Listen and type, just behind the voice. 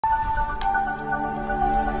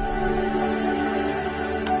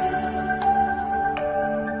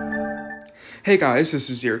Hey guys,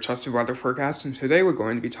 this is your trusted weather forecast, and today we're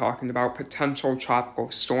going to be talking about potential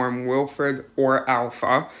tropical storm Wilfred or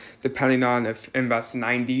Alpha, depending on if Invest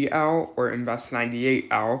 90L or Invest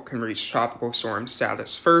 98L can reach tropical storm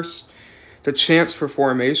status first. The chance for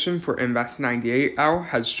formation for Invest 98L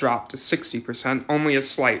has dropped to 60%, only a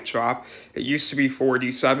slight drop. It used to be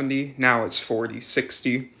 40-70, now it's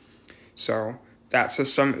 40-60. So that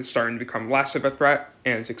system is starting to become less of a threat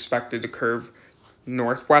and is expected to curve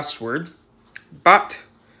northwestward. But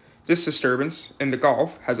this disturbance in the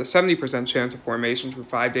Gulf has a 70% chance of formation for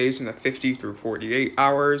 5 days and a 50 through 48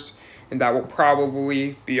 hours, and that will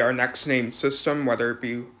probably be our next named system, whether it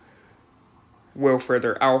be Wilfred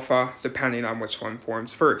or Alpha, depending on which one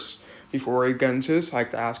forms first. Before we get into this, I'd like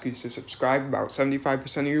to ask you to subscribe. About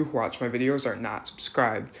 75% of you who watch my videos are not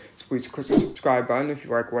subscribed, so please click the subscribe button if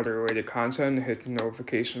you like weather-related content and hit the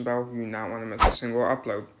notification bell if you do not want to miss a single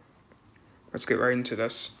upload. Let's get right into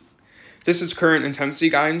this. This is current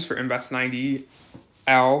intensity guidance for Invest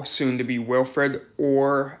 90L, soon to be Wilfred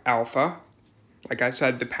or Alpha. Like I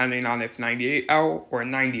said, depending on if 98L or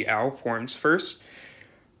 90L forms first.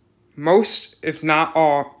 Most, if not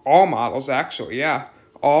all models actually, yeah.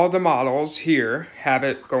 All the models here have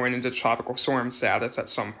it going into tropical storm status at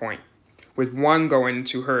some point, with one going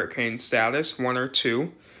into hurricane status, one or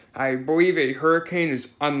two. I believe a hurricane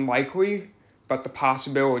is unlikely, but the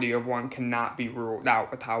possibility of one cannot be ruled out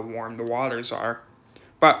with how warm the waters are.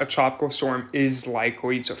 But a tropical storm is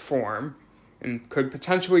likely to form and could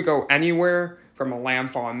potentially go anywhere from a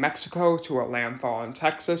landfall in Mexico to a landfall in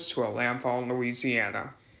Texas to a landfall in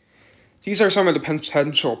Louisiana. These are some of the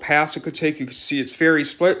potential paths it could take. You can see it's very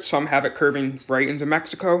split. Some have it curving right into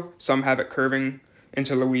Mexico. Some have it curving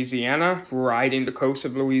into Louisiana, riding the coast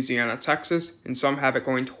of Louisiana, Texas, and some have it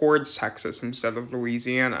going towards Texas instead of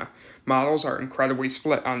Louisiana. Models are incredibly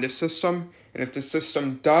split on this system, and if the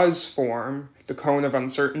system does form, the cone of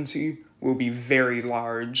uncertainty will be very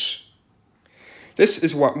large. This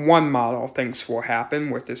is what one model thinks will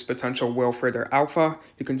happen with this potential Wilfred or Alpha.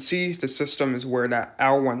 You can see the system is where that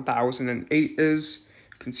L1008 is.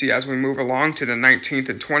 You can see as we move along to the 19th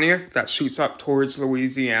and 20th, that shoots up towards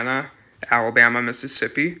Louisiana, Alabama,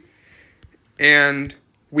 Mississippi, and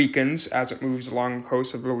weakens as it moves along the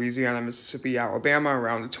coast of Louisiana, Mississippi, Alabama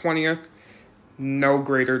around the 20th, no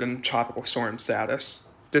greater than tropical storm status.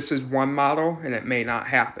 This is one model, and it may not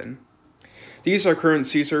happen. These are current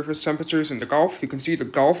sea surface temperatures in the Gulf. You can see the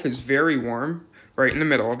Gulf is very warm, right in the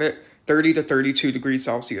middle of it, 30 to 32 degrees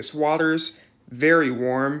Celsius waters, very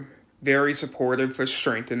warm, very supportive for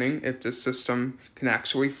strengthening if this system can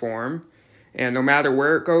actually form. And no matter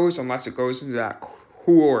where it goes, unless it goes into that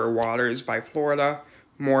cooler waters by Florida,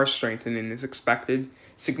 more strengthening is expected.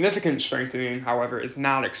 Significant strengthening, however, is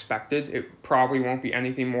not expected. It probably won't be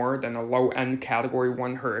anything more than a low-end Category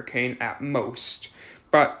 1 hurricane at most,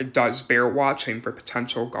 but it does bear watching for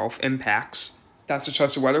potential Gulf impacts. That's the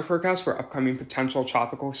trusted weather forecast for upcoming potential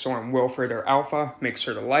tropical storm Wilfred or Alpha. Make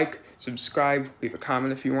sure to like, subscribe, leave a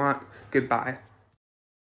comment if you want. Goodbye.